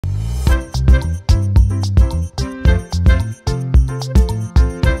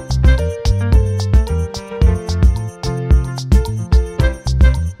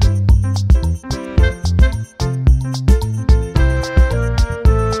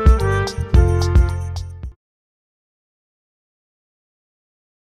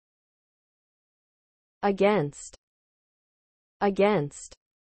against, against.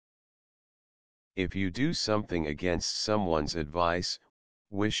 If you do something against someone's advice,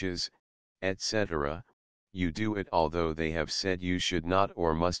 wishes, etc., you do it although they have said you should not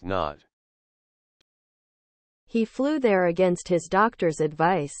or must not. He flew there against his doctor's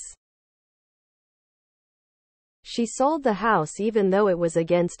advice. She sold the house even though it was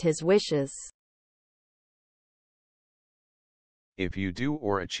against his wishes. If you do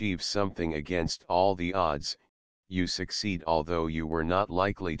or achieve something against all the odds, you succeed although you were not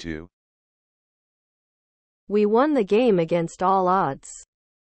likely to. We won the game against all odds.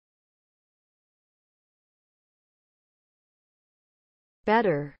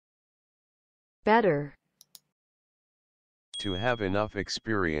 Better. Better. To have enough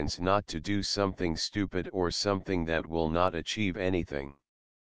experience not to do something stupid or something that will not achieve anything.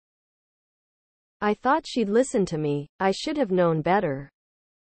 I thought she'd listen to me. I should have known better.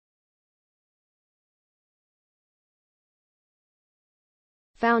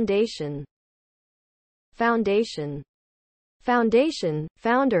 Foundation. Foundation. Foundation,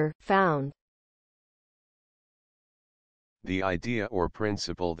 founder, found. The idea or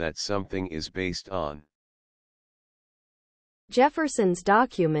principle that something is based on. Jefferson's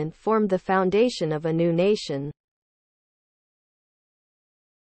document formed the foundation of a new nation.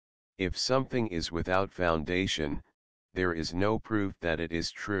 If something is without foundation, there is no proof that it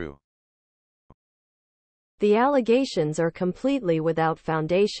is true. The allegations are completely without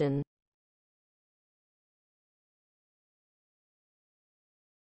foundation.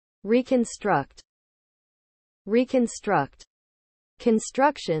 Reconstruct. Reconstruct.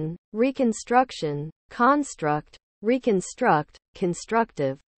 Construction, reconstruction, construct, reconstruct,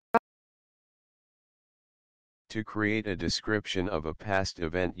 constructive. To create a description of a past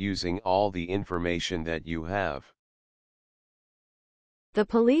event using all the information that you have. The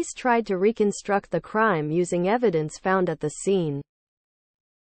police tried to reconstruct the crime using evidence found at the scene.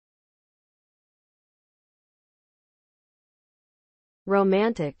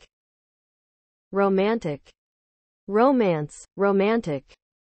 Romantic. Romantic. Romance, romantic.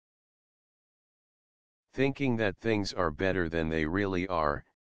 Thinking that things are better than they really are,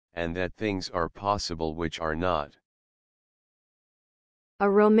 and that things are possible which are not. A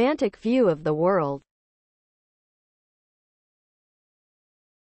romantic view of the world.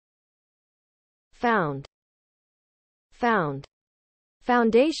 Found. Found.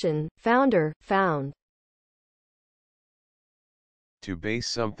 Foundation, founder, found. To base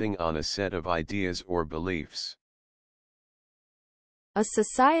something on a set of ideas or beliefs. A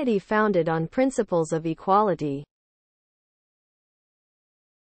society founded on principles of equality.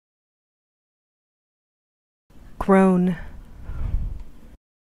 Groan.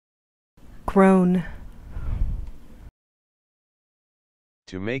 Groan.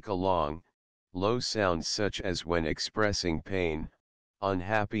 To make a long, low sound such as when expressing pain,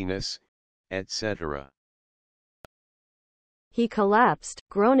 unhappiness, etc. He collapsed,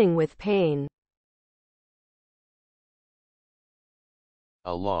 groaning with pain.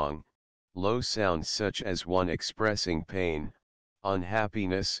 A long, low sound such as one expressing pain,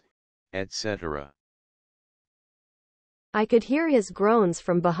 unhappiness, etc. I could hear his groans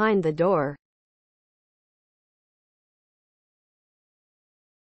from behind the door.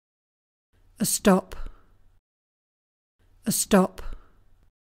 A stop. A stop.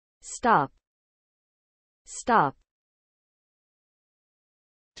 Stop. Stop.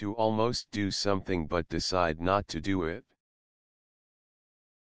 To almost do something but decide not to do it.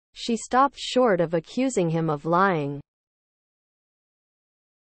 She stopped short of accusing him of lying.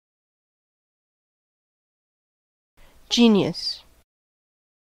 Genius.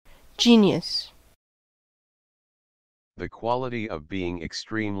 Genius. The quality of being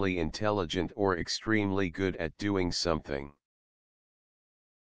extremely intelligent or extremely good at doing something.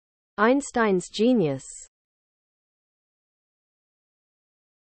 Einstein's genius.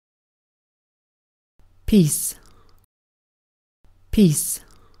 Peace. Peace.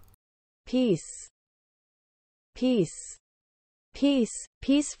 Peace. Peace. Peace,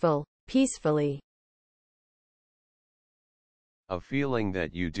 peaceful, peacefully. A feeling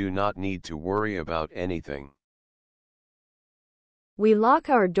that you do not need to worry about anything. We lock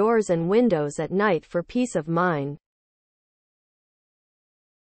our doors and windows at night for peace of mind.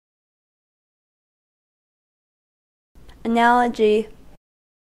 Analogy.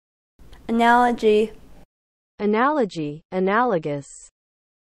 Analogy. Analogy, analogous.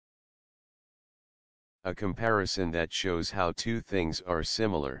 A comparison that shows how two things are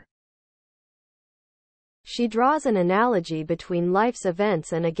similar. She draws an analogy between life's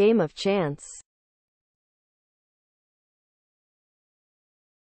events and a game of chance.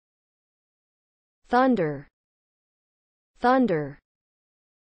 thunder, thunder.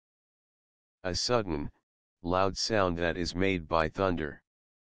 A sudden, loud sound that is made by thunder.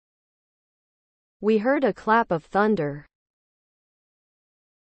 We heard a clap of thunder.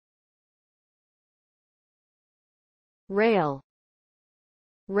 Rail,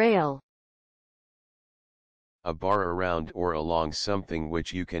 rail. A bar around or along something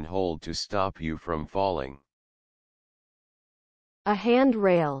which you can hold to stop you from falling. A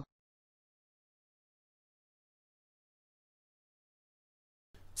handrail.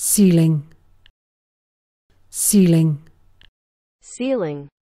 Ceiling, ceiling. Ceiling,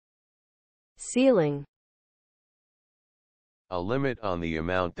 ceiling. A limit on the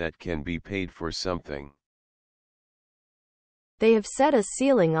amount that can be paid for something. They have set a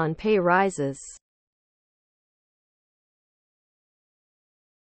ceiling on pay rises.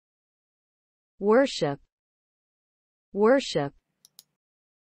 Worship, worship.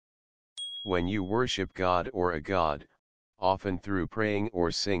 When you worship God or a god, often through praying or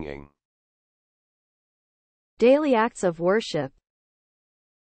singing. Daily acts of worship.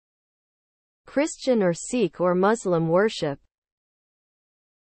 Christian or Sikh or Muslim worship.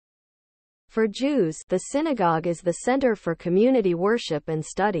 For Jews, the synagogue is the center for community worship and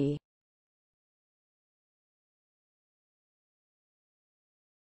study.